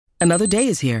Another day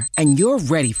is here, and you're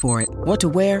ready for it. What to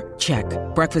wear? Check.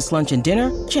 Breakfast, lunch, and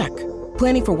dinner? Check.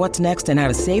 Planning for what's next and how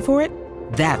to save for it?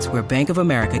 That's where Bank of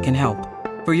America can help.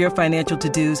 For your financial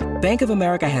to-dos, Bank of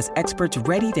America has experts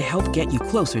ready to help get you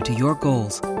closer to your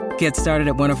goals. Get started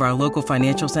at one of our local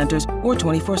financial centers or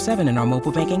 24/7 in our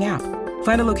mobile banking app.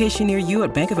 Find a location near you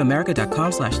at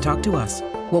bankofamerica.com/talktous.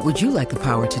 What would you like the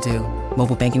power to do?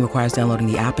 Mobile banking requires downloading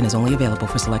the app and is only available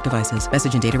for select devices.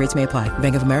 Message and data rates may apply.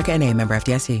 Bank of America N.A., member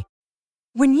FDIC.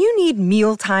 When you need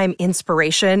mealtime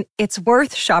inspiration, it's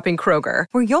worth shopping Kroger,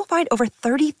 where you'll find over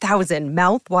 30,000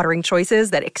 mouth-watering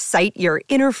choices that excite your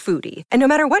inner foodie. And no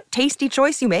matter what tasty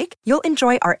choice you make, you'll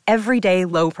enjoy our everyday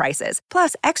low prices,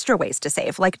 plus extra ways to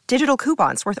save, like digital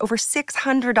coupons worth over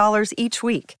 $600 each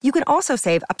week. You can also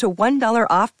save up to $1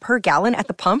 off per gallon at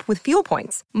the pump with fuel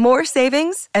points. More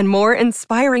savings and more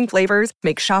inspiring flavors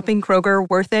make shopping Kroger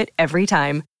worth it every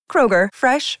time. Kroger,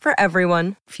 fresh for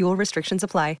everyone. Fuel restrictions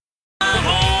apply. Good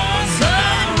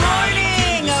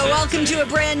morning. Welcome to a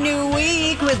brand new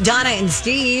week with Donna and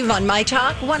Steve on My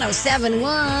Talk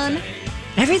 107.1.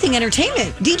 Everything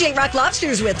Entertainment. DJ Rock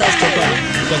Lobster's with us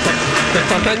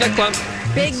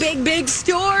today. Big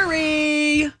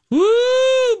story.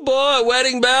 Woo, boy,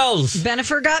 wedding bells.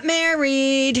 Bennifer got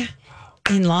married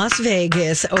in Las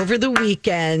Vegas over the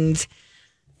weekend.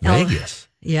 Vegas?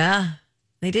 Oh, yeah,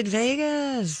 they did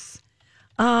Vegas.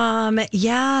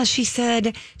 Yeah, she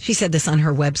said this on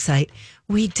her website.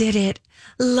 We did it.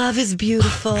 Love is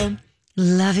beautiful.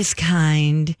 Love is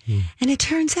kind. And it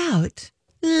turns out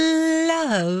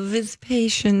love is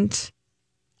patient.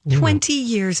 20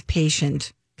 years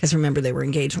patient. Because remember, they were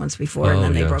engaged once before and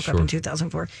then they broke up in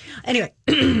 2004. Anyway,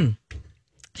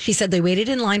 she said they waited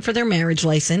in line for their marriage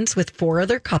license with 4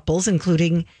 other couples,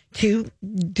 including 2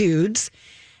 dudes.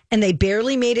 And they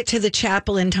barely made it to the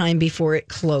chapel in time before it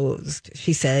closed.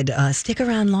 She said, stick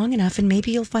around long enough and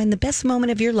maybe you'll find the best moment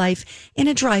of your life in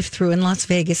a drive-thru in Las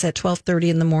Vegas at 12:30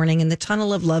 in the morning in the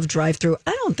Tunnel of Love drive-thru.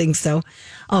 I don't think so.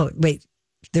 Oh, wait,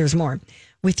 there's more.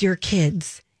 With your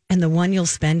kids and the one you'll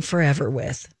spend forever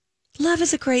with. Love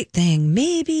is a great thing.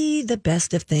 Maybe the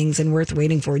best of things and worth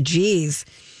waiting for. Geez.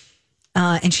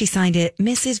 And she signed it,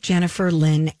 Mrs. Jennifer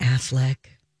Lynn Affleck.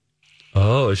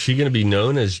 Oh, is she going to be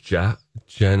known as Jen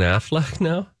Affleck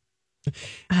now?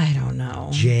 I don't know.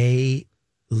 Jayla?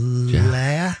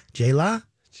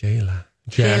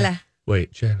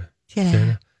 Wait, Jenna.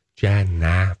 Jen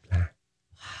Affleck.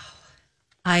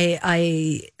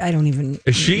 I don't even.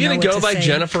 Is she going to go by say.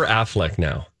 Jennifer Affleck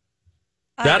now?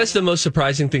 That is the most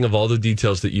surprising thing of all the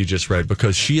details that you just read,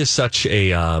 because she is such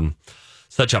a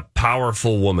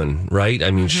powerful woman, right?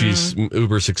 I mean, she's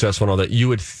uber successful and all that. You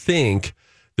would think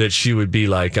that she would be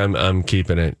like, I'm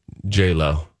keeping it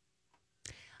J-Lo.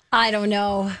 I don't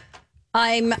know.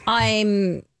 I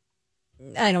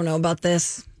don't know about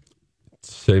this.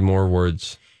 Say more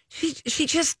words. She's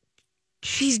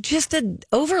just an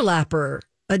overlapper,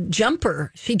 a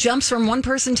jumper. She jumps from one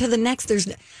person to the next.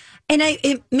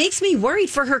 It makes me worried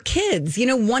for her kids. You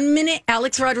know, 1 minute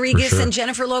Alex Rodriguez and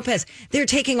Jennifer Lopez, they're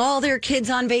taking all their kids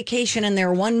on vacation and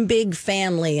they're one big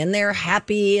family and they're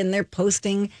happy and they're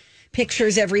posting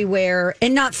pictures everywhere,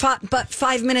 and but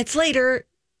 5 minutes later,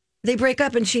 they break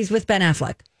up and she's with Ben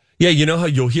Affleck. Yeah, you know how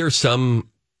you'll hear some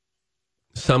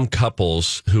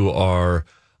couples who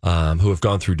have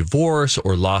gone through divorce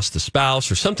or lost a spouse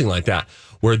or something like that,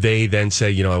 where they then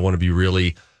say, I want to be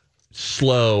really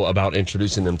slow about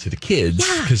introducing them to the kids,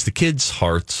 because the kids'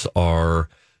 hearts are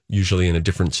usually in a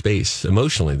different space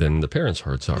emotionally than the parents'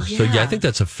 hearts are. Yeah. So I think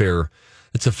it's a fair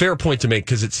point to make,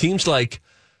 because it seems like,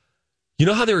 you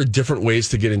know how there are different ways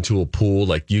to get into a pool?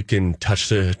 Like you can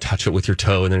touch it with your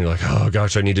toe, and then you're like, oh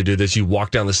gosh, I need to do this. You walk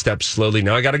down the steps slowly.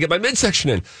 Now I got to get my midsection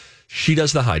in. She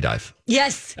does the high dive.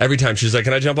 Yes. Every time she's like,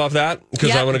 can I jump off that? Because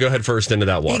I want to go head first into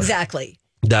that water. Exactly.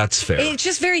 That's fair. It's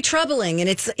just very troubling. And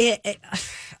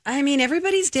I mean,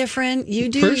 everybody's different. You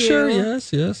do For sure,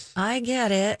 yes. I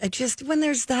get it. Just when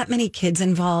there's that many kids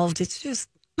involved, it's just,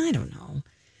 I don't know.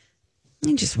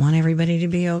 I just want everybody to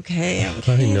be okay.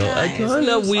 I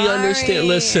know. We understand.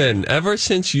 Listen, ever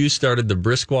since you started the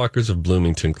Brisk Walkers of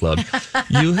Bloomington Club,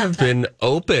 you have been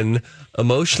open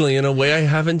emotionally in a way I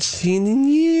haven't seen in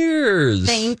years.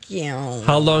 Thank you.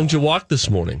 How long did you walk this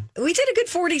morning? We did a good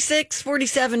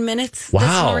 47 minutes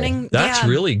this morning. That's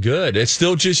really good. It's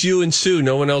still just you and Sue.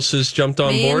 No one else has jumped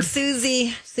on board?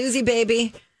 And Susie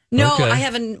baby. No,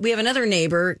 okay. We have another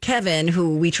neighbor, Kevin,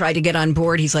 who we tried to get on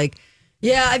board. He's like,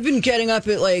 yeah, I've been getting up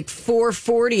at like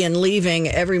 4:40 and leaving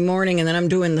every morning, and then I'm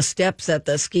doing the steps at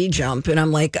the ski jump. And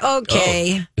I'm like,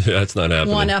 okay. Oh, that's not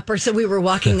happening. One upper. So we were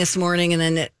walking this morning, and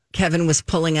then Kevin was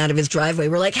pulling out of his driveway.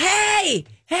 We're like, hey.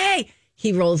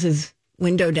 He rolls his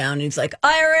window down. And he's like,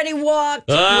 I already walked.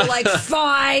 We're like,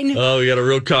 fine. Oh, we got a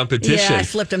real competition. Yeah, I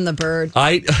flipped him the bird.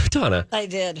 Donna. I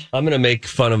did. I'm going to make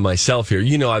fun of myself here.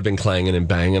 You know I've been clanging and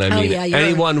banging. I mean,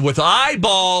 anyone with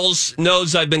eyeballs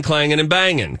knows I've been clanging and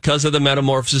banging because of the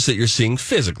metamorphosis that you're seeing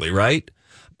physically, right?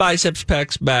 Biceps,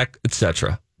 pecs, back,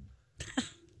 etc.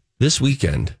 This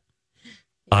weekend,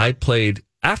 I played,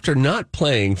 after not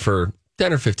playing for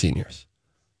 10 or 15 years,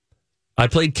 I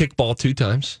played kickball 2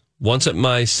 times. Once at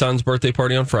my son's birthday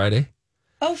party on Friday.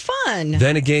 Oh, fun.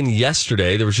 Then again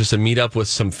yesterday, there was just a meetup with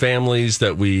some families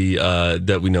that we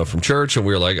know from church. And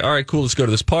we were like, all right, cool, let's go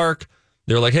to this park.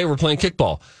 They were like, hey, we're playing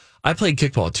kickball. I played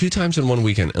kickball 2 times in one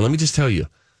weekend. And let me just tell you,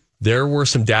 there were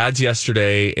some dads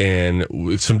yesterday and it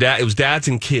was dads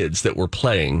and kids that were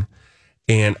playing.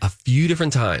 And a few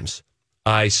different times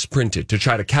I sprinted to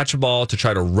try to catch a ball, to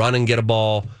try to run and get a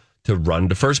ball, to run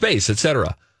to first base,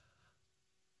 etc.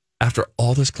 After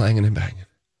all this clanging and banging,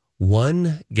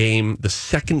 one game, the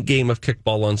second game of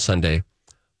kickball on Sunday,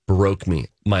 broke me.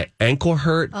 My ankle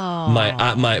hurt.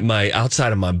 My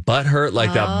outside of my butt hurt,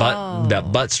 like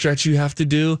that butt stretch you have to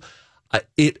do.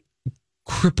 It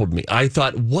crippled me. I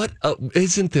thought,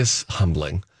 isn't this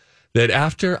humbling? That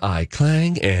after I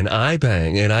clang and I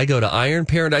bang and I go to Iron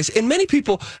Paradise, and many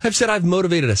people have said I've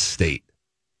motivated a state.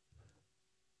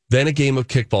 Then a game of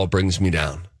kickball brings me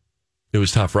down. It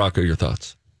was tough. Rocco, your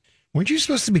thoughts? Weren't you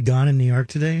supposed to be gone in New York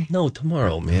today? No,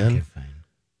 tomorrow, man. Okay, fine.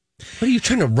 What are you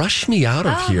trying to rush me out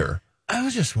of here? I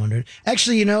was just wondering.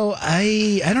 Actually,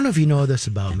 I don't know if you know this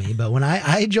about me, but when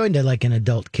I joined an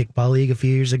adult kickball league a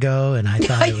few years ago, and I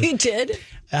thought You did?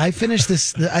 I finished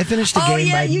the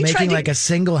game by making a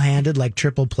single-handed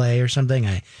triple play or something.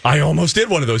 I almost did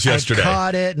one of those yesterday. I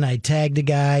caught it and I tagged a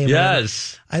guy. And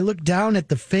yes. I looked down at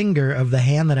the finger of the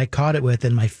hand that I caught it with,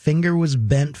 and my finger was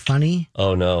bent funny.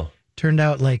 Oh no. Turned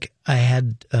out I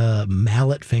had a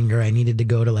mallet finger. I needed to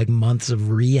go to months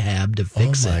of rehab to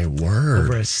fix it. Oh my word.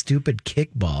 Over a stupid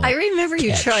kickball. I remember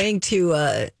you trying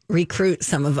to recruit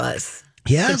some some of us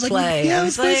to play.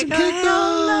 Let's play some kickball.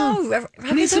 I don't know.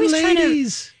 I need some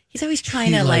ladies. He's always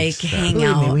trying to hang Believe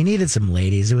out. me, we needed some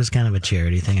ladies. It was kind of a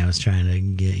charity thing I was trying to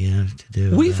get to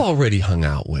do. We've already hung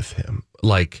out with him.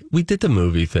 We did the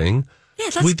movie thing. Yeah,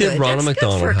 that's we did good. Ronald That's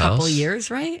McDonald good for a House. couple of years,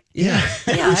 right? Yeah.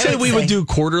 We said we would do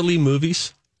quarterly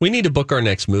movies. We need to book our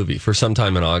next movie for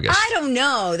sometime in August. I don't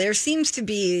know. There seems to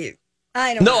be.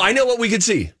 I don't know. No, I know what we could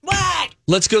see. What?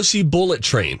 Let's go see Bullet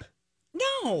Train.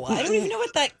 No, I don't even know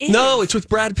what that is. No, it's with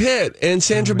Brad Pitt and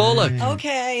Sandra Bullock.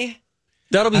 Okay.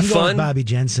 That'll be I'm going fun. with Bobby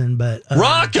Jensen, but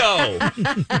Rocco.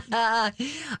 Can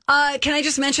I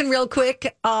just mention real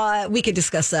quick? We could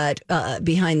discuss that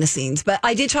behind the scenes, but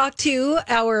I did talk to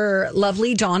our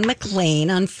lovely Dawn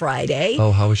McLean on Friday.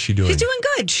 Oh, how is she doing? She's doing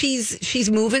good. She's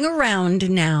moving around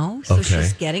now, so Okay.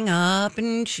 she's getting up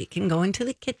and she can go into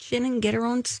the kitchen and get her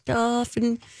own stuff.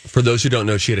 And For those who don't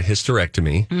know, she had a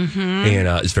hysterectomy,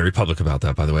 and is very public about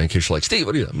that, by the way. In case you're like, Steve,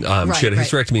 what are you? She had a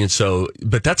hysterectomy, and so,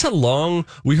 but that's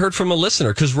we heard from a listener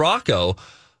because Rocco,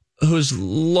 who's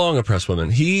long a press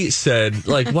woman, he said,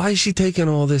 why is she taking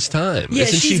all this time? yeah,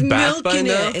 Isn't she's she back by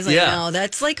milking now? it. It's no,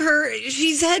 that's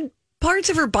she's had parts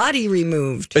of her body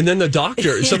removed. And then the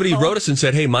doctor, somebody wrote us and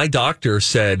said, hey, my doctor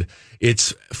said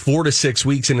it's 4 to 6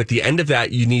 weeks. And at the end of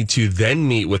that, you need to then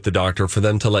meet with the doctor for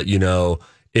them to let you know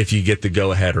if you get the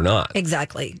go ahead or not.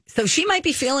 Exactly. So she might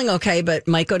be feeling okay, but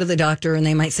might go to the doctor and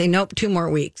they might say, nope, 2 more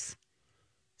weeks.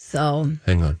 So.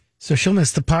 Hang on. so she'll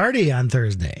miss the party on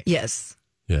Thursday. Yes.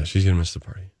 Yeah, she's going to miss the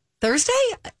party. Thursday?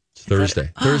 It's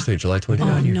Thursday. Thursday, July 25th.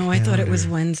 Oh, no, I thought it was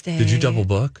Wednesday. Did you double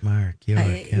book? Mark,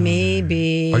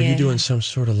 maybe. Are you doing some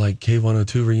sort of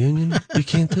K102 reunion? You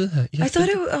can't do that. I thought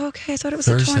it was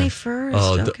Thursday. the 21st.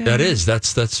 Oh, okay. that is.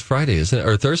 That's Friday, isn't it?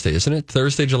 Or Thursday, isn't it?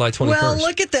 Thursday, July 21st. Well,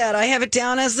 look at that. I have it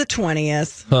down as the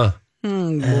 20th. Huh.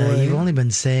 You've only been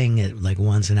saying it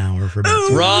once an hour for about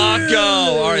 2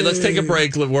 Rocco! All right, let's take a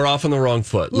break. We're off on the wrong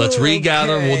foot. Let's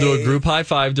regather. We'll do a group high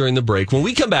five during the break. When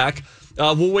we come back,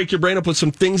 we'll wake your brain up with some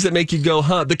things that make you go,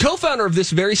 huh? The co-founder of this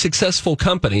very successful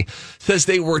company says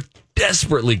they were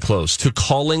desperately close to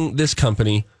calling this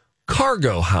company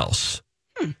Cargo House.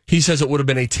 He says it would have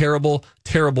been a terrible,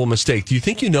 terrible mistake. Do you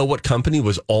think you know what company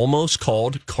was almost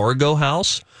called Cargo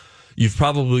House? You've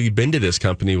probably been to this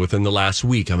company within the last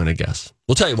week, I'm going to guess.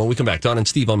 We'll tell you when we come back. Don and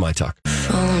Steve on My Talk.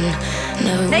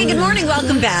 Hey, good morning.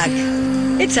 Welcome back.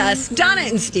 It's us, Donna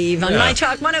and Steve, on My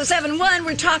Talk 107.1,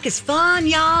 where talk is fun,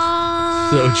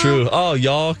 y'all. So true. Oh,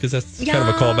 y'all, because that's kind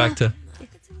of a callback to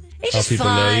It's how just people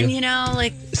know fun,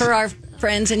 you. For our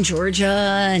friends in Georgia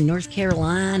and North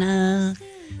Carolina,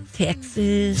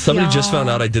 Texas. Somebody just found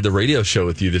out I did the radio show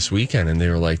with you this weekend, and they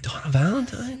were like, Donna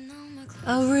Valentine?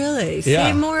 Oh, really? Yeah.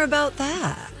 Say more about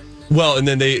that. Well, and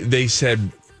then they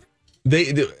said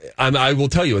I will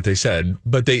tell you what they said,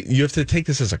 but you have to take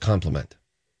this as a compliment.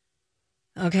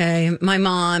 Okay. My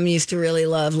mom used to really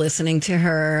love listening to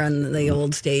her on the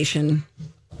old station.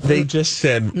 They just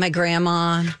said, My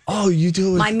grandma. "Oh, you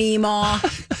do it. My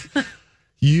Meemaw.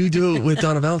 You do it with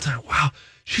Donna Valentine. Wow,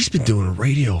 she's been doing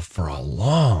radio for a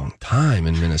long time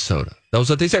in Minnesota." That was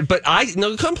what they said. But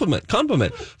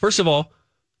compliment. First of all,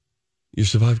 you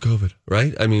survived COVID,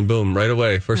 right? I mean, boom, right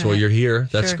away. First of all, you're here.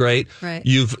 That's Sure. great. Right.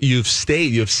 You have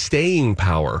staying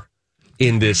power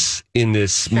in this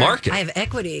market. I have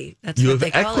equity. That's You what have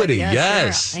they call equity. It. Yeah,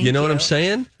 Yes. sure. You know Thank what I'm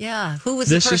saying? Yeah. Who was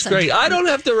This the is person? great. I don't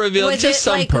have to reveal Was just it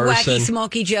some like person. Wacky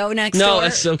Smokey Joe next No, door?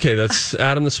 that's okay. That's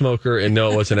Adam the Smoker. And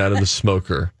no, it wasn't Adam the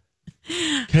Smoker.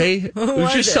 Okay? It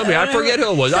was just somebody. I forget who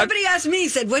it was. Somebody asked me,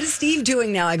 said, what is Steve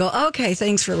doing now? I go, okay,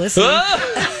 thanks for listening.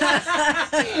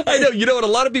 I know. You know what? A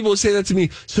lot of people would say that to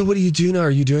me. So what do you do now? Are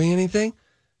you doing anything?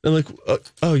 I'm like,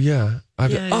 oh, yeah.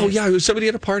 Yeah, it was somebody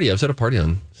at a party. I was at a party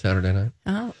on Saturday night.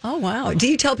 Oh, wow. Do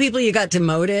you tell people you got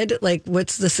demoted? Like,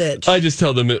 what's the sitch? I just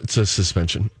tell them it's a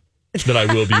suspension, that I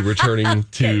will be returning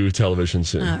to television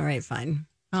soon. All right, fine.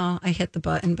 Oh, I hit the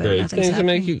button, but Great. nothing's Things to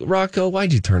make happening. you, Rocco,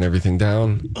 why'd you turn everything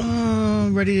down?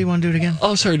 Ready? You want to do it again?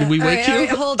 Oh, sorry. Did we wake you? All right,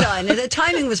 hold on. The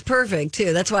timing was perfect,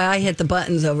 too. That's why I hit the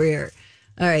buttons over here.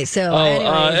 All right, so anyway.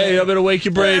 Hey, I'm going to wake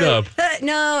your brain up.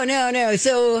 No.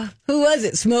 So who was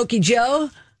it? Smokey Joe?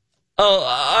 Oh,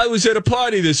 I was at a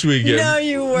party this weekend. No,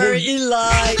 you weren't. You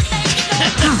lied.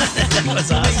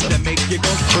 That's awesome.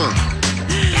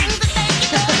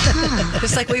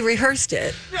 Just like we rehearsed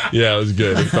it. Yeah, it was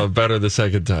good. It felt better the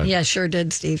second time. Yeah, sure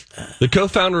did, Steve. The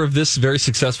co-founder of this very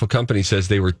successful company says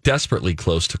they were desperately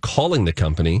close to calling the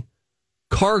company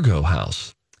Cargo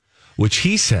House, which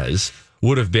he says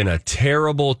would have been a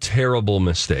terrible, terrible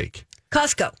mistake.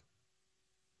 Costco.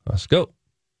 Let's go.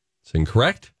 It's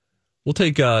incorrect. We'll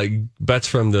take bets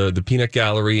from the Peanut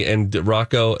Gallery and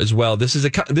Rocco as well. This is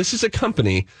a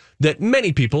company that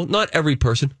many people, not every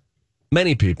person,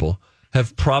 many people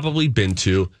have probably been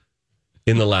to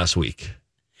in the last week.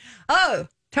 Oh,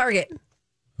 Target.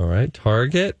 All right,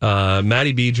 Target.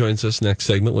 Maddie B joins us next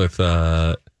segment with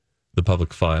the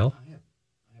public file.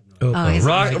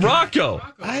 Rocco.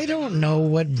 I don't know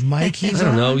what mic he's on. I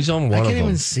don't know. He's on one of them. I can't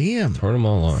even see him. Turn them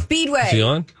all on. Speedway. Is he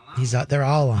on? He's out. They're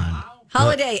all on.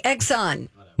 Holiday. Exxon.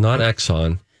 Not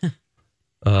Exxon.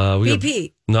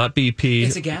 BP. Not BP.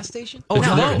 It's a gas station? Oh,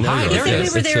 No. there. I you go. think we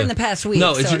Yes, were it's there in the past week.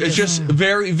 No, so it's just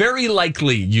very, very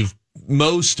likely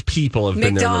most people have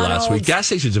been there in the last week. McDonald's. Gas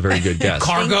station's a very good guess.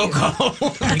 Cargo go.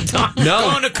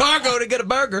 Going to Cargo to get a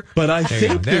burger. But I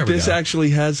think There that we this go. actually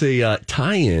has a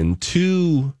tie-in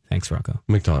to Thanks, Rocco.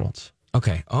 McDonald's.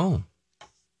 Okay. Oh.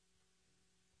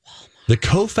 The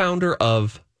co-founder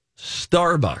of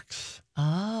Starbucks.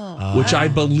 Oh. Which I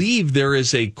believe there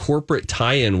is a corporate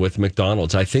tie-in with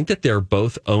McDonald's. I think that they're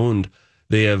both owned.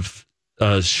 They have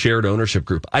a shared ownership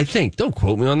group. I think. Don't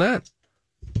quote me on that.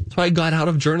 That's why I got out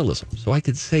of journalism, so I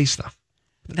could say stuff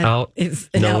without is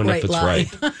an knowing if outright it's lie.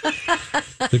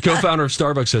 right. The co-founder of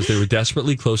Starbucks says they were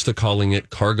desperately close to calling it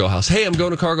Cargo House. Hey, I'm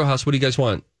going to Cargo House. What do you guys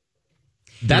want?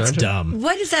 That's Imagine. dumb.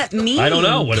 What does that mean? I don't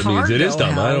know what it means. It is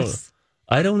dumb. Cargo house?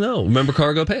 I don't know. Remember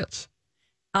cargo pants?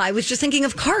 I was just thinking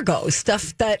of cargo,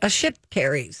 stuff that a ship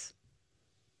carries.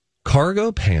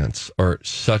 Cargo pants are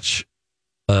such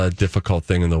a difficult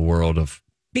thing in the world of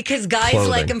Because guys clothing.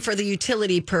 like them for the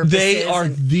utility purposes. They are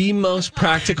the most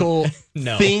practical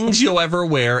No. things you'll ever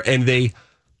wear, and they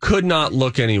could not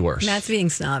look any worse. That's being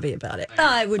snobby about it.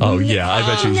 I would Oh, yeah, I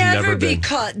bet you've never be been.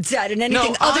 caught dead in No,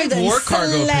 anything other I than wore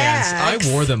cargo pants. slacks.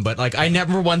 I wore them, but like I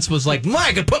never once was like,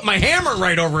 I could put my hammer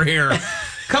right over here.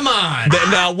 Come on.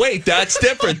 Now wait, that's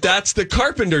different. That's the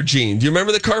carpenter jean. Do you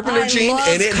remember the carpenter I jean? love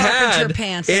And it carpenter had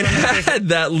pants. it had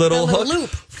that little That little hook loop.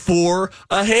 for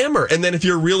a hammer. And then if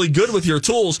you're really good with your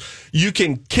tools, you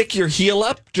can kick your heel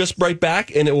up just right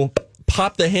back, and it will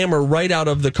pop the hammer right out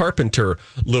of the carpenter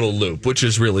little loop, which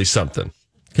is really something.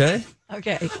 Okay.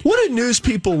 Okay. What do news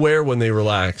people wear when they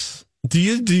relax? Do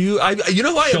you? You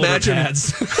know, I Shoulder imagine.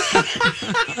 pads.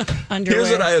 Underwear.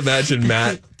 Here's what I imagine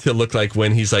Matt to look like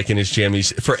when he's like in his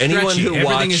jammies. For anyone Stretchy. who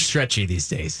Everything is watched stretchy these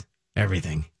days.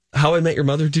 Everything. How I Met Your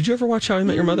Mother, did you ever watch How I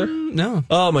Met Your Mother? No.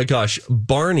 Oh my gosh,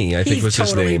 Barney, I think He's was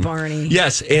his totally name. Barney.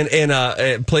 Yes,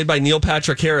 and played by Neil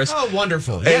Patrick Harris. Oh,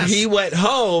 wonderful. And Yes. he went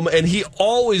home, and he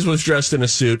always was dressed in a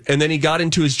suit. And then he got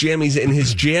into his jammies, and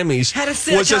his jammies Had a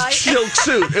zip was a tie. silk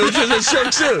suit. It was just a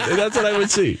silk suit, and that's what I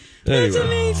would see. That's Anyway.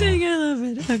 amazing. I love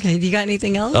it. Okay. Do you got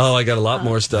anything else? Oh, I got a lot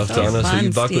more stuff, that was Donna. So you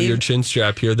fun, buckle Steve. your chin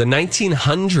strap here. The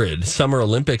 1900 Summer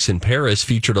Olympics in Paris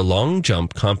featured a long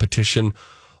jump competition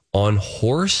on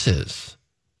horses.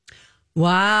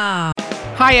 Wow.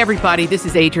 Hi, everybody. This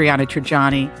is Adriana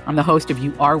Trajani. I'm the host of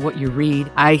You Are What You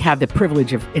Read. I have the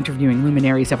privilege of interviewing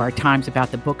luminaries of our times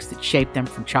about the books that shaped them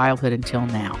from childhood until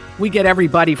now. We get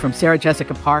everybody from Sarah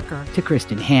Jessica Parker to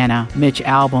Kristen Hanna, Mitch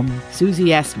Albom, Susie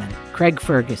Essman, Craig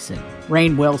Ferguson,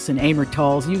 Rainn Wilson, Amor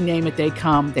Tolls, you name it, they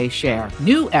come, they share.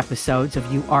 New episodes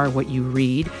of You Are What You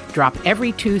Read drop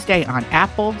every Tuesday on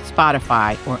Apple,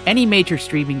 Spotify, or any major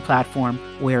streaming platform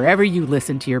wherever you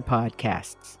listen to your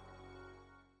podcasts.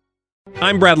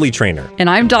 I'm Bradley Trainer. And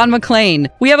I'm Don McClain.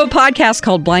 We have a podcast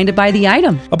called Blinded by the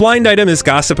Item. A blind item is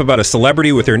gossip about a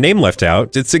celebrity with their name left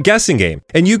out. It's a guessing game,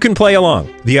 and you can play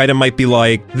along. The item might be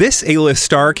like, this A-list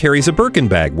star carries a Birkin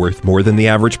bag worth more than the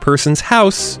average person's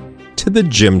house to the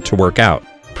gym to work out.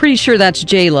 Pretty sure that's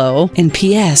J-Lo. And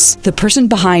P.S. the person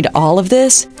behind all of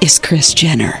this is Kris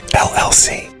Jenner,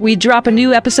 LLC. We drop a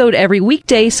new episode every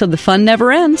weekday so the fun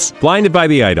never ends. Blinded by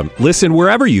the Item. Listen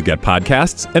wherever you get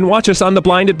podcasts and watch us on the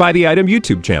Blinded by the Item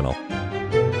YouTube channel.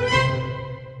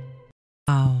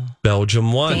 Oh.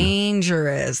 Belgium won.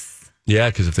 Dangerous. Yeah,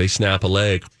 because if they snap a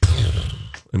leg,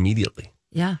 immediately.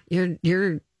 Yeah,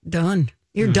 you're done.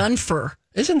 You're done for.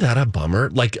 Isn't that a bummer?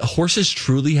 Like, horses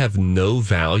truly have no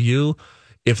value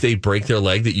if they break their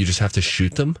leg, that you just have to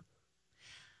shoot them?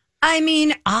 I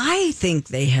mean, I think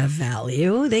they have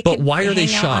value. But why are they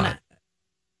shot?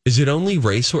 Is it only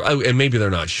race horse? And maybe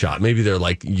they're not shot. Maybe they're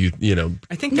like, you know.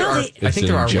 I think there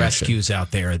are rescues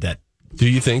out there that. Do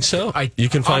you think so? You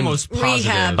can find almost positive.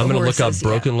 Rehab I'm going to look up horses,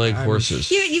 broken leg horses.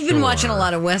 You've been watching a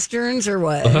lot of Westerns or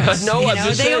what? No, I'm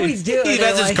just they saying. always do. He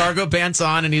has his cargo pants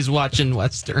on and he's watching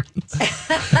Westerns.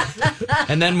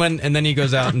 and then he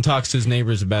goes out and talks to his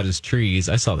neighbors about his trees.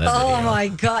 I saw that video. Oh my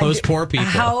God. Those poor people.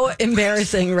 How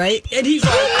embarrassing, right? And he's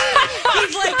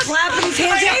like clapping his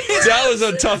hands. That was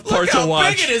a tough part to watch. Look how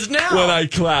big it is now. When I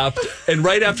clapped. And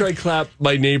right after I clapped,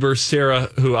 my neighbor, Sarah,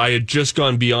 who I had just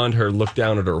gone beyond her, looked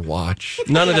down at her watch.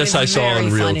 None of this I saw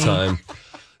in real time.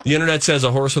 The internet says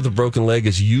a horse with a broken leg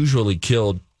is usually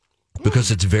killed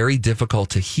because it's very difficult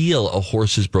to heal a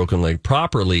horse's broken leg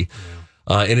properly.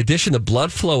 In addition, the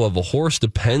blood flow of a horse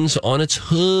depends on its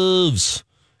hooves.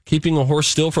 Keeping a horse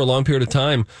still for a long period of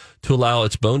time to allow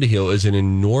its bone to heal is an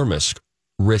enormous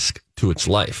risk to its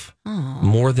life.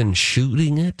 More than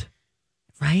shooting it.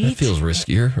 Right? That feels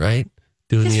riskier, right?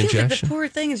 Doing the injection. Like the poor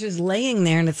thing is just laying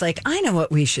there and it's like, I know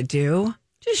what we should do.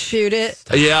 Just shoot it.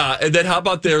 Yeah, and then how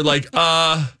about they're like,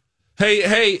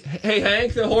 hey,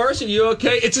 Hank, the horse, are you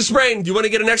okay? It's a sprain. Do you want to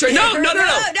get an X-ray? No.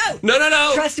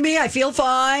 Trust me, I feel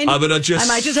fine. I might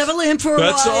just have a limp for a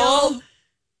while. That's all.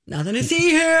 Nothing to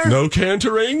see here. No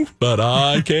cantering, but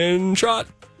I can trot.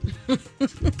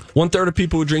 1/3 of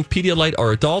people who drink Pedialyte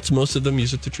are adults. Most of them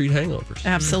use it to treat hangovers.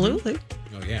 Absolutely.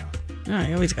 Oh, yeah.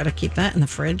 You always got to keep that in the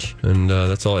fridge. And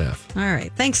that's all I have. All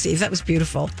right. Thanks, Steve. That was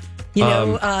beautiful. You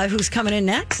know who's coming in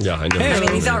next? Yeah, I know. I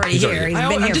mean, he's already here. He's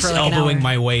been here just for like an elbowing hour.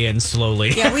 my way in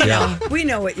slowly. Yeah, we know. We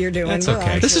know what you're doing. That's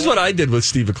okay. This is what I did with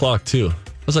Steve o'clock, too. I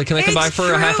was like, can I come by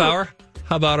for a half hour?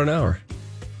 How about an hour?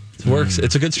 It works.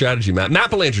 It's a good strategy, Matt. Matt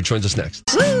Belanger joins us next.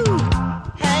 Woo!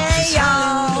 Hey,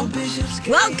 y'all.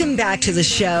 Welcome back to the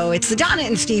show. It's the Donna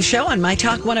and Steve Show on My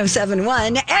Talk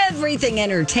 107.1, Everything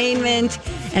Entertainment.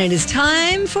 And it is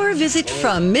time for a visit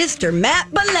from Mr.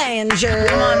 Matt Belanger.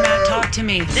 Come on, Matt, talk to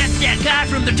me. That's that guy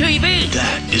from the TV.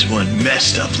 That is one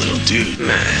messed up little dude.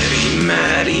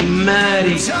 Matty.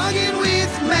 Talking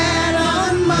with Matt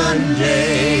on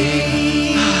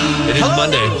Monday. It is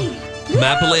Monday.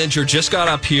 Matt Belanger just got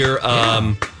up here.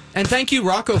 And thank you,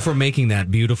 Rocco, for making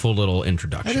that beautiful little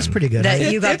introduction. That is pretty good.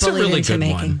 That you got it's a bullied really into good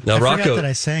making. one. Now, I Rocco, forgot that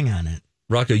I sang on it.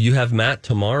 Rocco, you have Matt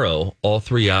tomorrow, all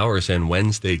 3 hours, and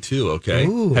Wednesday too, okay?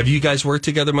 Ooh. Have you guys worked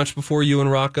together much before, you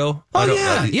and Rocco?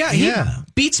 Oh, yeah. He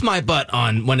beats my butt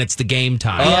on when it's the game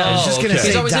time. Yeah, I was just going to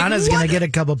say, He's Donna's like, going to get a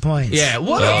couple points. Yeah,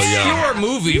 what obscure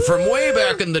movie from way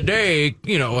back in the day,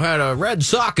 had a red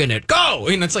sock in it? Go!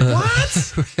 And it's like,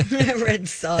 what? Red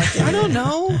sock. I don't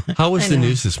know. How was the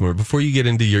news this morning? Before you get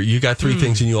into you got three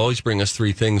things, and you always bring us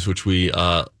three things, which we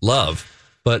love.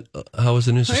 But how was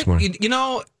the news this morning?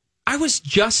 I was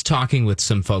just talking with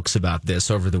some folks about this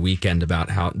over the weekend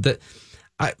about how the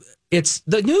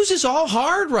news is all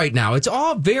hard right now. It's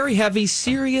all very heavy,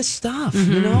 serious stuff.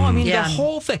 The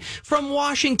whole thing from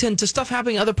Washington to stuff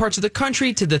happening in other parts of the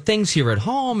country to the things here at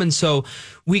home. And so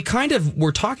we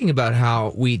were talking about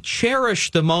how we cherish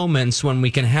the moments when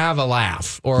we can have a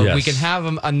laugh or we can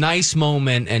have a nice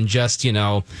moment and just,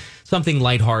 something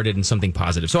lighthearted and something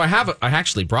positive. So I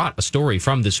actually brought a story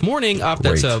from this morning up.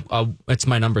 Great. It's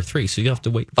my number 3. So you have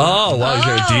to wait. Oh, wow. Is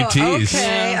there a deep tease?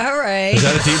 Okay, all right. Is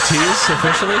that a deep tease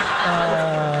officially?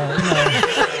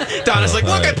 Donna's like,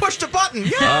 look, I pushed a button.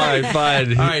 Yay! All right,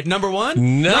 fine. All right, number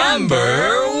one. Number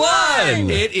one.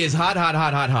 It is hot.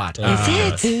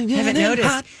 Is it? Haven't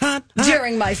noticed.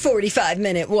 During my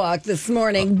 45-minute walk this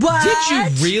morning. What? Did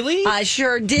you really? I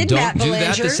sure did, Don't Matt do that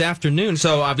Belanger. this afternoon.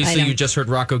 So obviously you just heard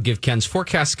Rocco give Ken's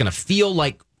forecast. It's going to feel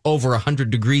like over 100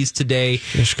 degrees today.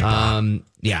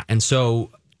 Yeah, and so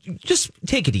just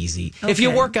take it easy. Okay. If you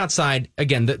work outside,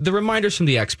 again, the reminders from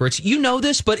the experts, you know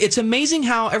this, but it's amazing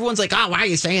how everyone's like, oh, why are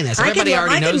you saying this? Everybody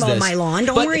already knows this. I can mow my lawn.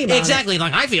 Don't worry about exactly,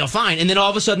 like, I feel fine. And then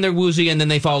all of a sudden they're woozy and then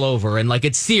they fall over. And like,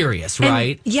 it's serious,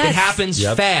 right? Yes. It happens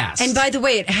fast. And by the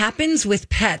way, it happens with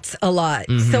pets a lot.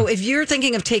 So if you're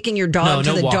thinking of taking your dog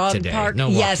to the dog park,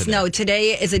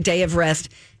 today is a day of rest.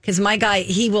 Because my guy,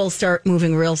 he will start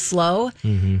moving real slow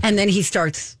and then he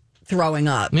starts throwing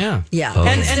up. Yeah. Oh.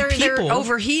 And they're people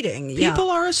overheating. People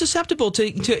are susceptible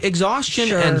to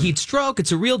exhaustion and heat stroke.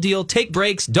 It's a real deal. Take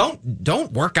breaks.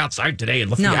 Don't work outside today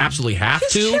unless you absolutely have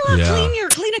Just to.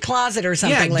 Clean a closet or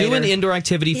something later. Do an indoor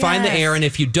activity. Find the air. And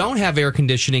if you don't have air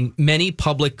conditioning, many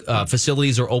public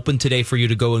facilities are open today for you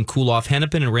to go and cool off.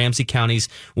 Hennepin and Ramsey counties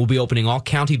will be opening all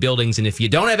county buildings. And if you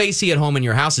don't have AC at home and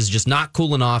your house is just not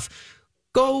cooling off,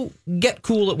 go get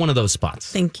cool at one of those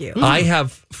spots. Thank you. I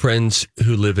have friends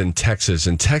who live in Texas,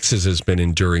 and Texas has been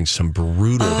enduring some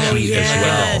brutal heat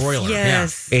as well.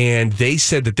 Yes. And they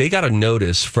said that they got a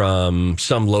notice from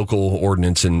some local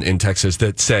ordinance in Texas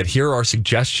that said, here are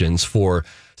suggestions for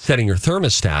setting your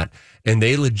thermostat. And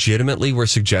they legitimately were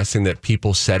suggesting that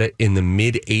people set it in the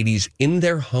mid 80s in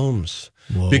their homes.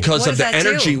 Whoa. Because What of does the that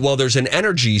energy. do? Well, there's an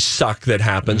energy suck that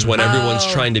happens when everyone's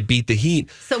trying to beat the heat.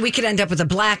 So we could end up with a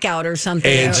blackout or something.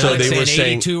 And so they were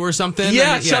saying 82 or something.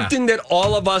 Yeah, something that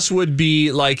all of us would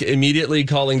be like immediately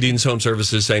calling Dean's Home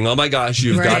Services saying, oh my gosh,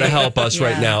 you've got to help us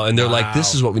right now. And they're like,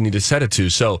 this is what we need to set it to.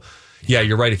 So yeah,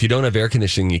 you're right. If you don't have air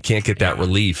conditioning, you can't get that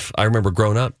relief. I remember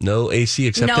growing up, no AC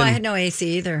except I had no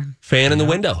AC either. Fan in the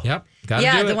window. Yep.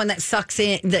 The one that sucks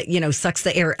sucks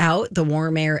the air out, the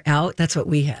warm air out. That's what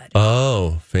we had.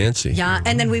 Oh, fancy. Yeah,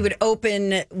 and then we would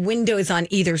open windows on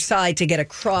either side to get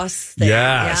across there.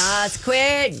 Yes,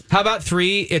 quick. How about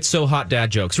 3 It's So Hot dad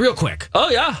jokes? Real quick. Oh,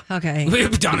 yeah. Okay.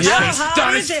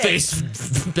 Donna's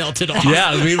face melted off.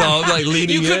 Yeah, we were all like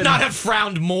leaning in. You could not have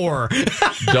frowned more.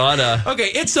 Donna.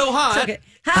 Okay, it's so hot. Okay.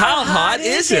 How hot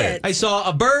is it? I saw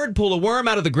a bird pull a worm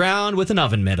out of the ground with an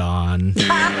oven mitt on.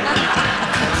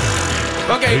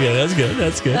 Okay. Yeah,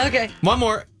 that's good. Okay. One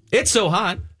more. It's so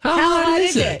hot. How hot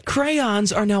is it?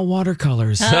 Crayons are now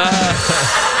watercolors. One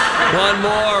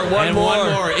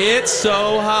more. It's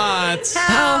so hot.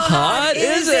 How hot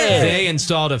is it? They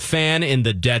installed a fan in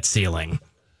the debt ceiling.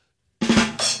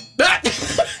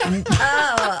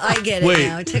 Oh, I get it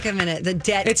now. It took a minute. The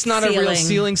debt It's not ceiling. a real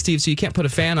ceiling, Steve, so you can't put a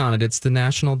fan on it. It's the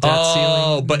national debt ceiling.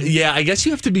 Oh, but yeah, I guess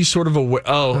you have to be sort of aware.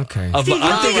 Oh, okay. Steve,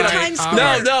 I'm thinking.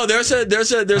 No, there's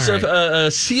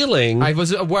a ceiling. I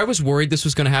was worried this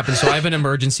was going to happen, so I have an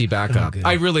emergency backup.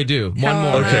 I really do. One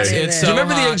more. Okay. It's so do you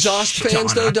remember the hot. exhaust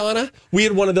fans, though, Donna? We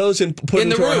had one of those and put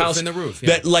into our house. In the roof.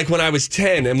 Yeah. That, like, when I was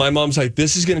 10, and my mom's like,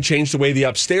 "This is going to change the way the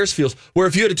upstairs feels." Where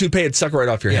if you had a toupee, it'd suck right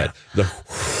off your head.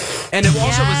 And it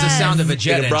also was the sound of a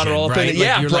jet And it brought it engine, all up in right? it.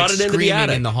 Yeah, you're brought like it into the screaming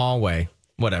attic. in the hallway.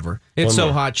 Whatever. It's One so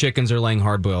more. hot, chickens are laying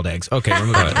hard-boiled eggs. Okay, we're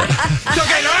moving on. Okay,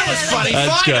 that was funny.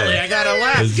 That's Finally, good. I got to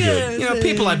laugh. That's good. You know,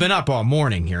 people, I've been up all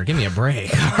morning here. Give me a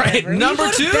break. All right, number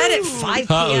You go 2. to bed at 5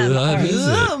 How p.m. hot is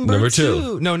it? Number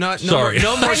 2. No, no Sorry.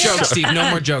 more jokes, Steve. No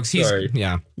more jokes. Sorry.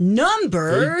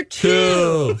 Number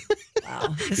 2.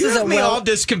 Wow. This is a me all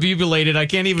discombobulated. I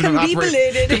can't even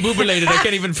Combobulated. I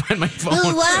can't even find my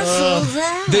phone.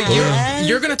 You're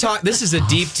You're going to talk. This is a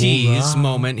deep tease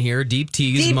moment here. Deep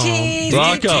tease moment. tease.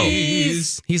 Rocco.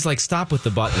 He's like, stop with the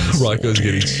buttons. Rocco's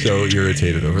getting so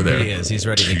irritated over there. He is. He's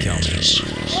ready to kill me.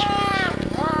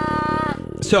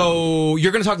 So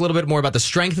you're going to talk a little bit more about the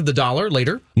strength of the dollar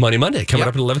later. Money Monday coming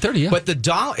up at 11:30. Yeah, But the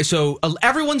dollar. So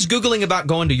everyone's Googling about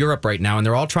going to Europe right now, and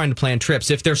they're all trying to plan trips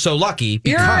if they're so lucky.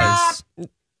 Because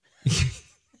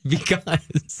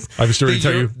I was starting to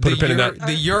tell you, put a pin in that.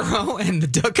 The euro and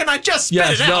the can I just spit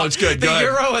Yes, it out? no, it's good. The Go ahead.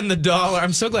 euro and the dollar.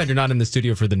 I'm so glad you're not in the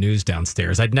studio for the news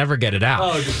downstairs. I'd never get it out.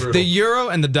 Oh, it's brutal. The euro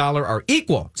and the dollar are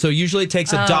equal. So usually it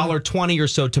takes $1.20 or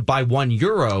so to buy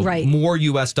 €1. Right. More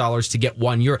US dollars to get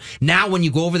 €1. Now when you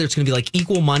go over there, it's going to be like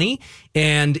equal money,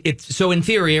 and it's so in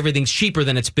theory everything's cheaper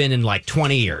than it's been in like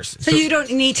 20 years. So you don't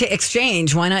need to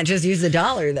exchange. Why not just use the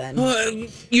dollar then?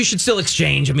 You should still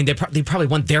exchange. I mean, they probably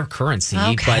want their currency,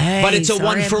 Okay. But it's a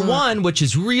 1-for-1, which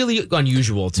is really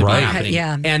unusual to be happening.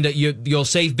 Yeah. And you'll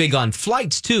save big on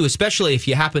flights too, especially if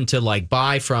you happen to like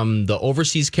buy from the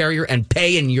overseas carrier and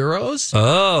pay in euros.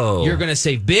 Oh, you're going to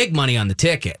save big money on the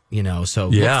ticket, so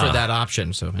look for that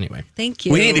option. So anyway, thank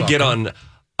you. We need to get on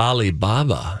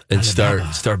Alibaba and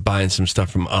start buying some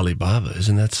stuff from Alibaba.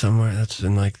 Isn't that somewhere? That's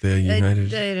in like the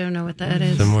United. I don't know what that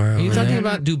is. Somewhere. Are you talking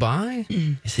about Dubai?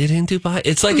 Is it in Dubai?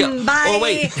 It's like oh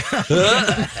wait.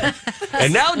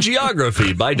 And now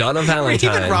geography by Donna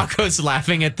Valentine. Even Rocco's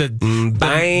laughing at the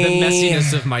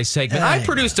messiness of my segment. I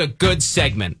produced a good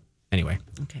segment. Anyway.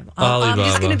 Okay. Well, I'm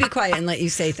just going to be quiet and let you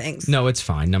say things. No, it's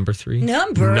fine. Number 3.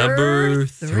 Number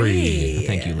 3.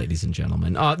 Thank you, ladies and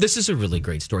gentlemen. This is a really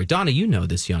great story. Donna, you know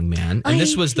this young man. And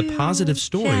this was the positive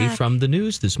story from the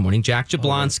news this morning. Jack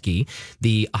Jablonski,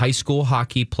 the high school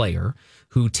hockey player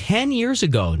who 10 years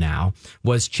ago now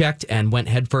was checked and went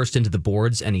headfirst into the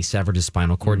boards, and he severed his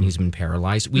spinal cord and he's been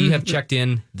paralyzed. We have checked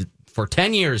in for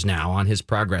 10 years now on his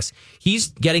progress. He's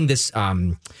getting this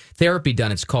therapy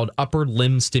done. It's called upper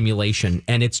limb stimulation,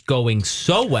 and it's going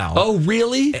so well. Oh,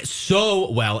 really? So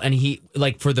well. And he,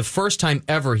 for the first time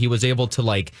ever, he was able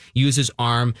to, use his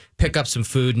arm, pick up some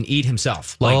food, and eat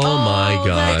himself. Oh, my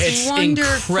gosh. It's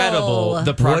incredible,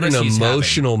 the progress What an he's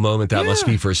emotional moment that must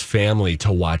be for his family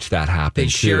to watch that happen. They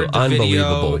shared the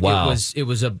Unbelievable. video. Wow. It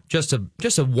was just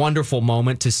a wonderful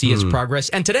moment to see his progress.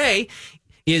 And today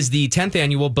is the 10th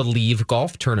annual Believe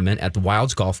Golf Tournament at the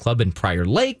Wilds Golf Club in Prior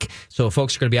Lake. So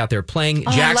folks are going to be out there playing.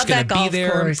 Jack's going to be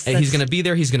there. And he's going to be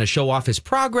there. He's going to show off his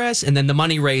progress. And then the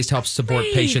money raised helps support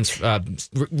patients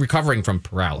recovering from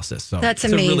paralysis. So that's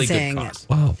it's amazing. A really good cause.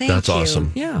 Wow. That's you.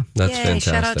 awesome. Yeah. That's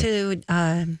fantastic. Shout out to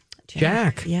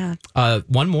Jack. Yeah.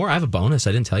 One more. I have a bonus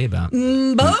I didn't tell you about.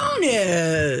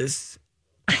 Bonus.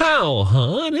 How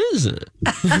hot is it?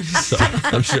 So,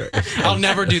 I'm sure. I'll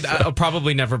never do that. I'll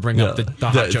probably never bring up the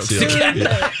hot jokes again.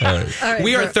 Yeah. All right.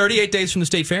 We are 38 days from the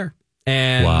state fair,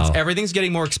 and everything's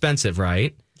getting more expensive,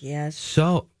 right? Yes.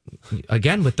 So,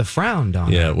 again, with the frown,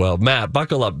 Donna. Yeah, well, Matt,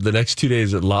 buckle up. The next 2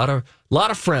 days, a lot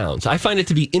of frowns. I find it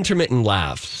to be intermittent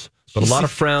laughs. But a lot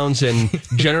of frowns and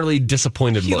generally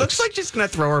disappointed She looks. looks like she's going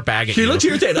to throw her bag at you. She looks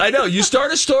irritated. I know. You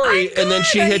start a story and then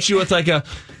she hits you with like a,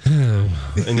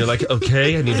 and you're like,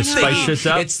 okay, I need to spice this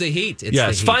up. It's the heat.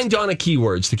 Find Donna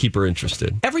keywords to keep her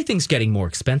interested. Everything's getting more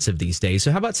expensive these days.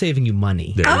 So how about saving you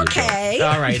money? Okay.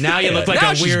 All right. Now you look like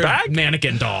a weird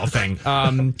mannequin doll thing.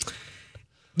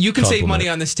 You can save money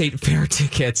on the state fair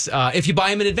tickets if you buy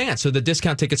them in advance. So the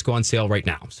discount tickets go on sale right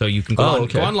now. So you can go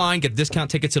online, get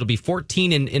discount tickets. It'll be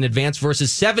 $14 in advance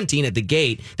versus $17 at the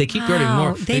gate. They keep getting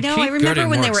more. They know. I remember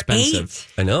when they were $8.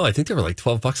 I know. I think they were like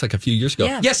 $12 like a few years ago.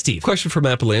 Yeah. Yes, Steve. Question for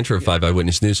Matt Belantra of 5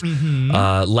 Eyewitness News.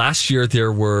 Last year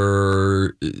there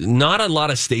were not a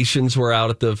lot of stations were out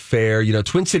at the fair.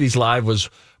 Twin Cities Live was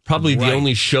probably the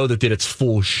only show that did its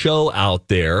full show out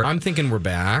there. I'm thinking we're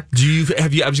back. I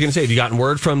was going to say, have you gotten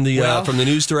word from the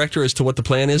news director as to what the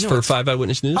plan is for 5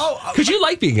 Eyewitness News? Because you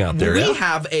like being out there. We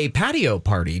have a patio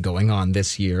party going on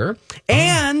this year.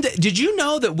 And did you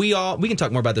know that we can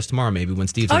talk more about this tomorrow maybe when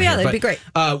Steve's in here. That'd be great.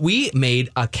 We made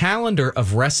a calendar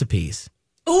of recipes.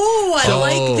 Ooh, I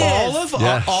like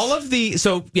this. All of the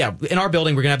in our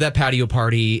building we're gonna have that patio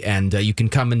party, and you can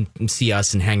come and see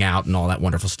us and hang out and all that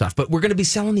wonderful stuff. But we're gonna be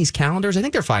selling these calendars. I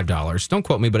think they're $5. Don't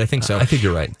quote me, but I think so. I think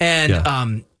you're right.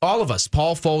 And all of us,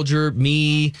 Paul Folger,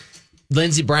 me,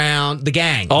 Lindsey Brown, the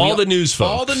gang, the news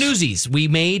folks, all the newsies. We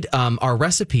made our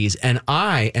recipes, and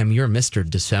I am your Mr.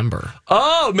 December.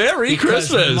 Oh, Merry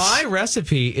Christmas! My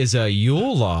recipe is a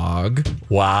Yule log.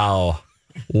 Wow.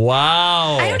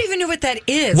 I don't even know what that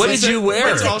is. What did you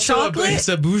wear? It's also it's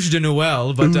a bouche de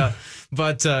Noël,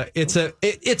 but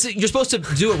it's you're supposed to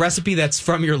do a recipe that's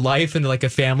from your life and like a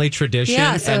family tradition.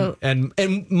 Yeah, so and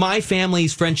my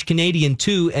family's French Canadian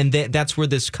too, and that's where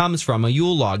this comes from. A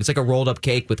Yule log. It's like a rolled up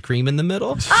cake with cream in the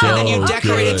middle, and then you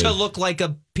decorate it to look like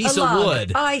a piece of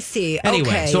wood. I see.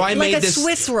 Anyway, so I made this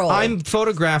Swiss roll. I'm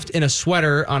photographed in a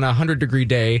sweater on a 100-degree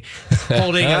day,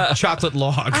 holding a chocolate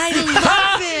log. I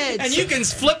love it. And you can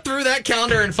flip through that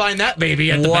calendar and find that baby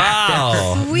at the back.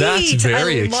 Wow, that's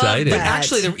very exciting. But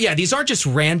actually, these aren't just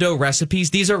rando recipes.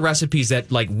 These are recipes that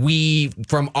we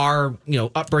from our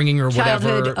upbringing or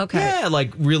Childhood, whatever. okay. Yeah,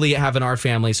 really have in our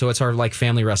family. So it's our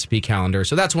family recipe calendar.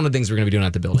 So that's one of the things we're going to be doing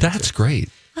at the building. That's great.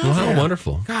 Wow,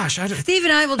 wonderful. Gosh, Steve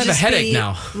and I will have a headache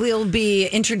now. We'll be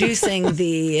introducing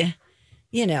the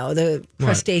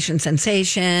crustacean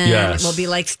sensation. Yes. We'll be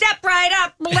like, step right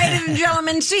up, ladies and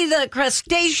gentlemen, see the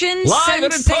crustacean Live and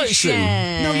in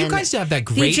sensation. No, you guys have that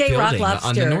great DJ Rock building on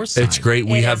Lobster. the north side. It's great.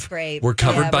 We're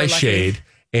covered by shade.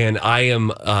 And I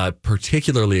am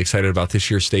particularly excited about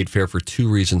this year's State Fair for two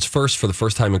reasons. First, for the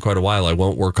first time in quite a while, I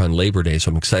won't work on Labor Day,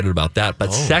 so I'm excited about that.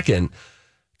 But second,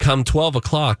 come 12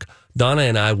 o'clock, Donna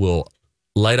and I will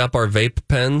light up our vape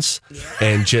pens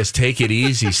and just take it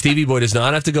easy. Stevie Boy does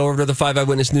not have to go over to the 5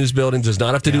 Eyewitness News building, does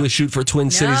not have to do a shoot for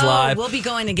Twin Cities Live. We'll be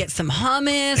going to get some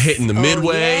hummus. Hitting the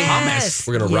Midway. Yes. Hummus.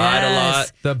 We're going to ride a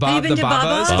lot. The Babas?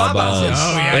 Babas.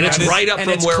 Oh, yeah, and it's right up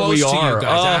from where we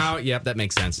are. Yep, that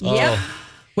makes sense. Yep.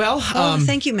 Well,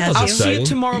 thank you, Matthew. I'll see you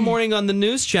tomorrow morning on the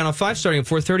News Channel 5 starting at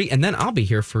 4:30, and then I'll be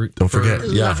here for... Don't forget.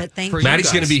 Love it. Thank you.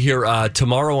 Maddie's going to be here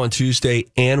tomorrow on Tuesday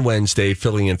and Wednesday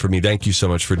filling in for me. Thank you so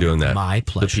much for doing that. My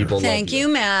pleasure. Thank you,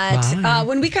 Matt.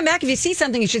 When we come back, if you see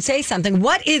something, you should say something.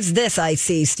 What is this I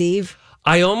see, Steve?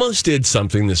 I almost did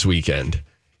something this weekend,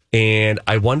 and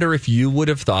I wonder if you would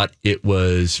have thought it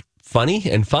was funny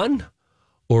and fun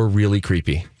or really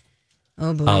creepy.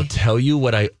 Oh, boy. I'll tell you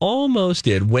what I almost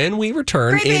did when we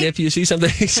return. Creepy. And if you see something,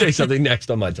 say something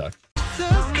next on My Talk.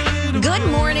 Good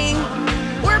morning.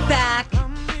 We're back.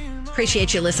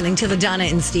 Appreciate you listening to the Donna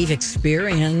and Steve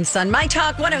Experience on My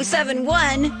Talk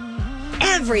 107.1.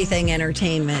 Everything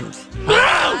Entertainment.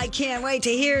 I can't wait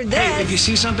to hear this. Hey, if you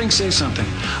see something, say something.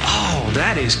 Oh,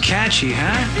 that is catchy,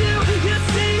 huh?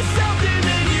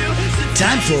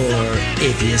 Time for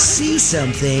If You See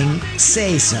Something,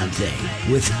 Say Something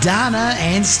with Donna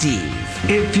and Steve.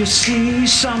 If you see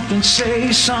something,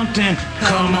 say something.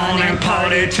 Come on and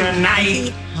party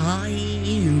tonight.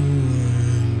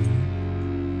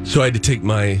 So I had to take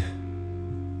my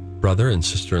brother and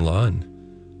sister-in-law and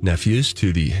nephews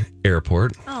to the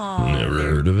airport. Oh, never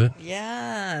heard of it.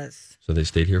 Yes. So they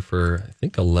stayed here for, I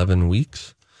think, 11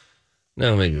 weeks.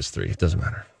 No, maybe it was 3. It doesn't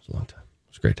matter. It was a long time. It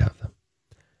was great to have them.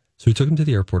 So we took them to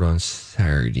the airport on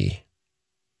Saturday.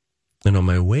 And on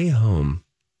my way home,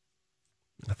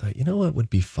 I thought, you know what would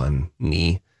be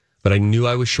funny? But I knew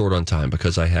I was short on time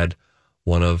because I had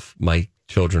one of my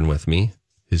children with me.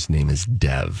 His name is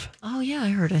Dev. Oh, yeah, I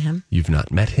heard of him. You've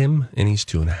not met him, and he's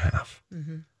 2.5.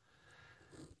 Mm-hmm.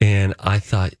 And I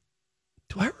thought,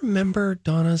 do I remember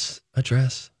Donna's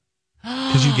address?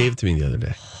 Because you gave it to me the other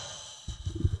day.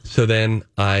 So then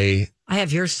I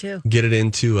have yours too. Get it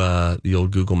into the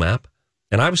old Google map.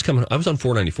 And I was on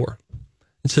 494.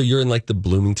 And so you're in like the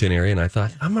Bloomington area. And I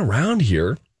thought, I'm around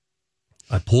here.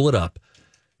 I pull it up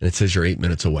and it says you're 8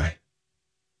 minutes away.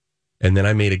 And then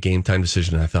I made a game time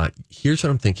decision. And I thought, here's what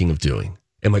I'm thinking of doing.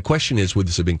 And my question is, would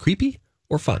this have been creepy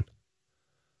or fun?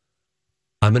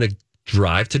 I'm going to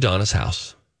drive to Donna's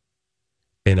house.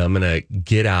 And I'm going to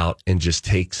get out and just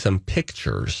take some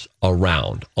pictures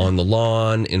around on the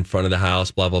lawn, in front of the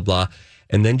house, blah, blah, blah.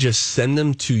 And then just send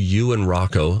them to you and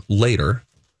Rocco later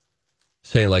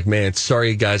saying like, man,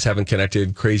 sorry you guys haven't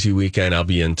connected. Crazy weekend. I'll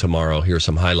be in tomorrow. Here's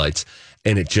some highlights.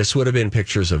 And it just would have been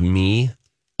pictures of me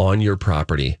on your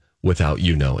property without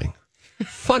you knowing.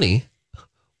 Funny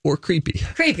or creepy?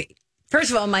 Creepy. First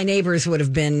of all, my neighbors would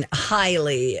have been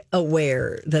highly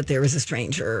aware that there was a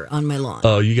stranger on my lawn.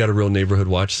 Oh, you got a real neighborhood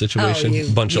watch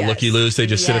situation? Bunch of looky-loos. They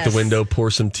just sit at the window,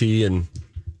 pour some tea, and...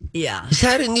 Yeah. Is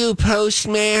that a new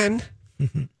postman?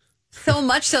 So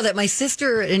much so that my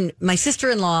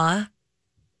sister-in-law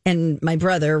and my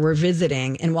brother were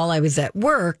visiting, and while I was at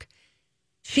work,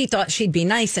 she thought she'd be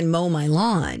nice and mow my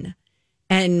lawn.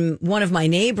 And one of my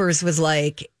neighbors was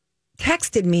like,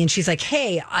 texted me, and she's like,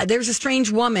 hey, there's a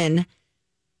strange woman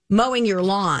mowing your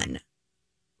lawn.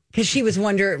 Because she was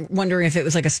wondering if it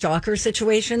was like a stalker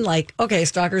situation. Like, okay, a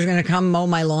stalker's going to come mow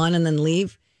my lawn and then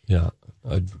leave. Yeah.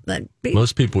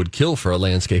 Most people would kill for a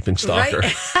landscaping stalker.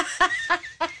 Right?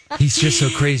 He's just so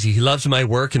crazy. He loves my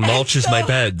work and mulches my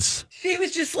beds. She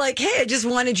was just like, hey, I just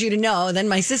wanted you to know. Then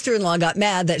my sister-in-law got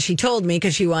mad that she told me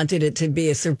because she wanted it to be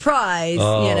a surprise.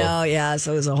 Oh. You know, yeah,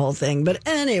 so it was a whole thing. But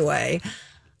anyway,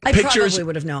 I Pictures, probably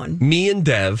would have known. Me and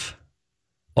Dev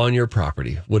on your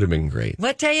property would have been great.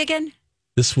 What day again?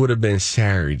 This would have been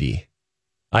Saturday.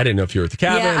 I didn't know if you were at the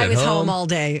cabin. Yeah, I was home all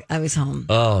day. I was home.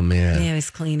 Oh, man. Yeah, I was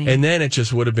cleaning. And then it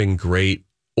just would have been great.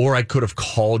 Or I could have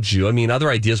called you. I mean, other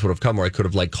ideas would have come where I could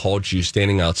have like called you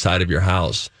standing outside of your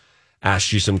house,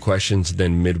 asked you some questions,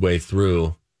 then midway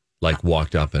through, like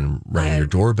walked up and rang your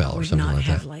doorbell or something like that. Would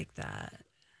not have like that.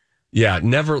 Yeah,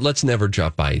 let's never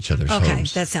drop by each other's homes. Okay,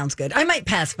 that sounds good. I might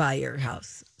pass by your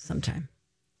house sometime.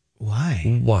 Why? I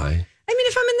mean,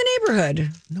 if I'm in the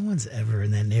neighborhood. No one's ever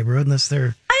in that neighborhood unless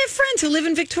they're... I have friends who live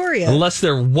in Victoria. Unless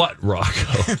they're what,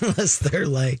 Rocco? Unless they're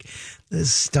like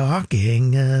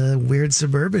stalking weird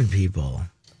suburban people.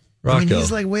 Rocco. I mean, he's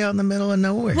like way out in the middle of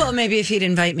nowhere. Well, maybe if he'd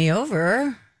invite me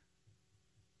over.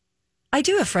 I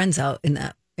do have friends out in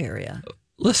that area.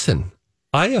 Listen,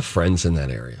 I have friends in that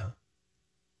area.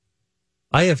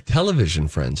 I have television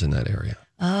friends in that area.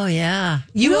 Oh, yeah.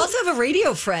 You also have a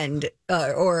radio friend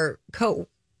or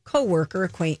co-worker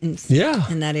acquaintance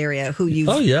in that area who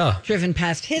you've driven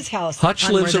past his house. Hutch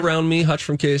lives around me, Hutch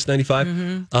from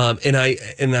KS95. Mm-hmm.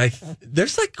 And I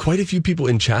there's like quite a few people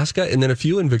in Chaska and then a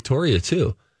few in Victoria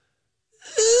too.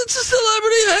 It's a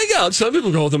celebrity hangout. Some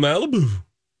people call it the Malibu.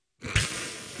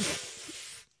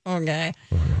 Okay.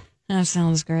 That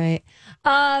sounds great.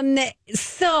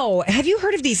 So have you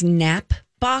heard of these nap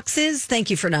boxes? Thank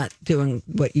you for not doing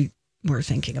what you were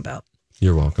thinking about.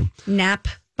 You're welcome. Nap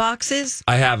boxes?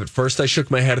 I have. At first, I shook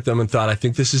my head at them and thought, I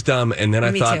think this is dumb. And then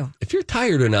I thought, if you're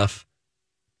tired enough,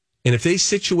 and if they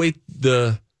situate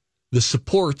the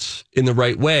supports in the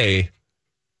right way,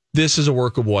 this is a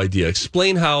workable idea.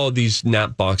 Explain how these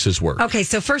nap boxes work. Okay,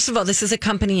 so first of all, this is a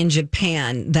company in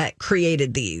Japan that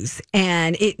created these.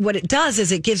 And what it does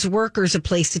is it gives workers a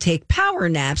place to take power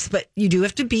naps, but you do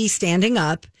have to be standing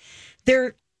up.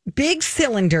 They're big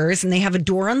cylinders, and they have a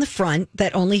door on the front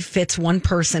that only fits one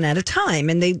person at a time.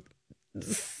 And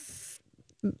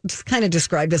it's kind of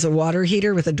described as a water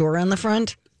heater with a door on the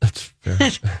front. That's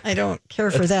fair. I don't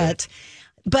care for that.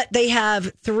 But they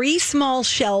have 3 small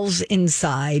shelves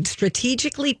inside,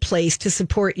 strategically placed to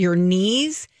support your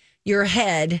knees, your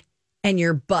head, and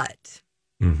your butt.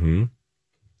 Mm-hmm.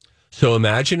 So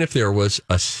imagine if there was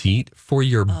a seat for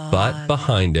your butt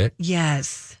behind it.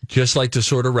 Yes. Just like to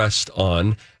sort of rest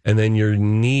on. And then your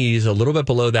knees, a little bit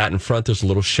below that in front, there's a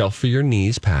little shelf for your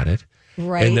knees padded.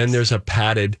 Right. And then there's a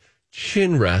padded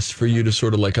chin rest for you to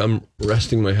sort of like, I'm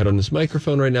resting my head on this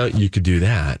microphone right now. You could do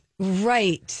that.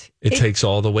 Right. It takes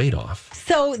all the weight off.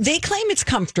 So they claim it's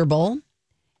comfortable.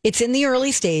 It's in the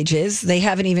early stages. They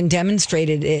haven't even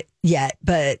demonstrated it yet,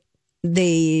 but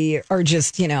they are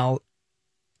just, they're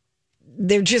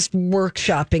just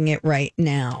workshopping it right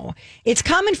now. It's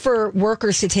common for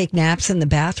workers to take naps in the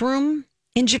bathroom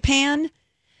in Japan.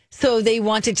 So they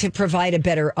wanted to provide a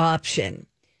better option.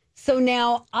 So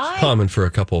now it's common for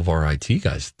a couple of our IT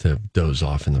guys to doze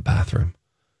off in the bathroom.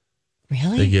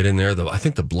 Really? They get in there. I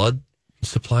think the blood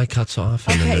supply cuts off,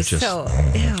 and then they're just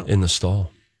in the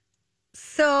stall.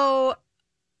 So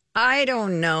I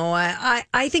don't know.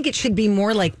 I think it should be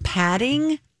more like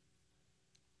padding.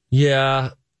 Yeah,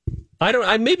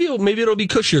 maybe it'll be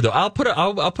cushier though. I'll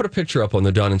put a picture up on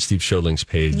the Don and Steve Show links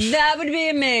page. That would be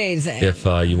amazing if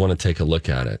you want to take a look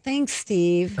at it. Thanks,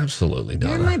 Steve. Absolutely,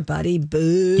 Donna. You're my buddy.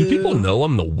 Boo. Do people know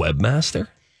I'm the webmaster?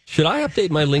 Should I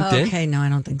update my LinkedIn? Okay, no, I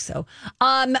don't think so.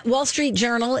 Wall Street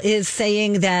Journal is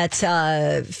saying that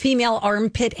female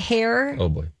armpit hair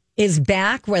is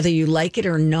back, whether you like it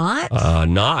or not.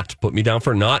 Not. Put me down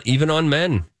for not, even on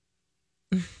men.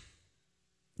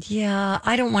 Yeah,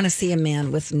 I don't want to see a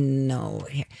man with no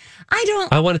hair.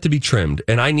 I want it to be trimmed,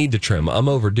 and I need to trim. I'm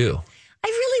overdue. I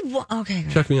really want... Okay.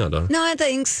 Check me out, Donna. No,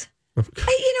 thanks. Okay.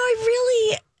 I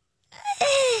really...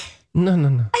 No.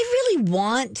 I really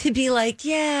want to be like,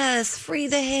 yes, free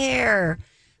the hair.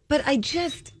 But I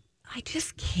just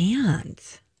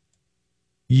can't.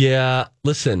 Yeah,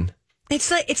 listen.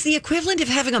 It's like it's the equivalent of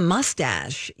having a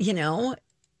mustache, Humans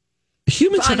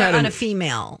have had on a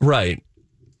female. Right.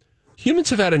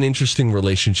 Humans have had an interesting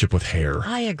relationship with hair.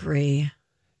 I agree.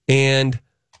 And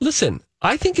listen,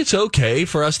 I think it's okay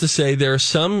for us to say there are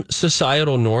some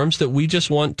societal norms that we just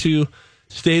want to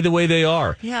stay the way they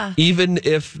are. Yeah. Even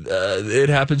if it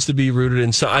happens to be rooted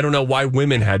in I don't know why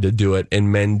women had to do it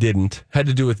and men didn't. Had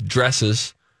to do with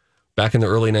dresses back in the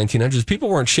early 1900s. People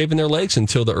weren't shaving their legs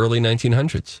until the early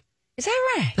 1900s. Is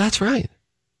that right? That's right.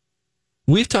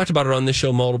 We've talked about it on this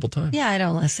show multiple times. Yeah, I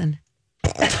don't listen.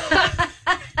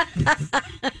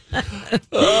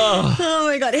 Oh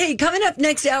my God. Hey, coming up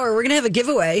next hour, we're going to have a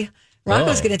giveaway.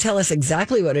 Rocco's going to tell us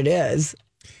exactly what it is.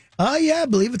 Yeah, I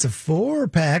believe it's a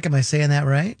 4-pack. Am I saying that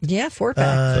right? Yeah,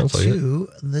 4-pack. To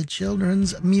the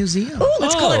Children's Museum. Oh,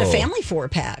 let's call it a family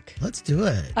 4-pack. Let's do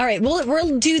it. All right,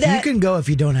 we'll do that. You can go if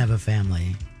you don't have a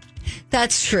family.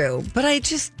 That's true, but I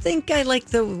just think I like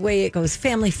the way it goes.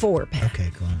 Family 4-pack. Okay,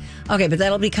 cool. Okay, but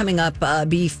that'll be coming up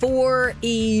before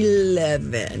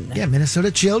 11. Yeah,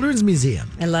 Minnesota Children's Museum.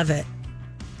 I love it.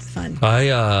 It's fun.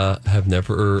 I have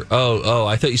never... Oh,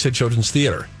 I thought you said Children's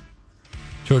Theater.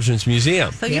 Children's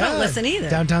Museum. So you don't listen either.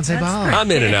 Downtown St. Paul.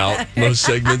 I'm in and out most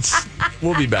segments.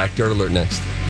 We'll be back. Dirt Alert next.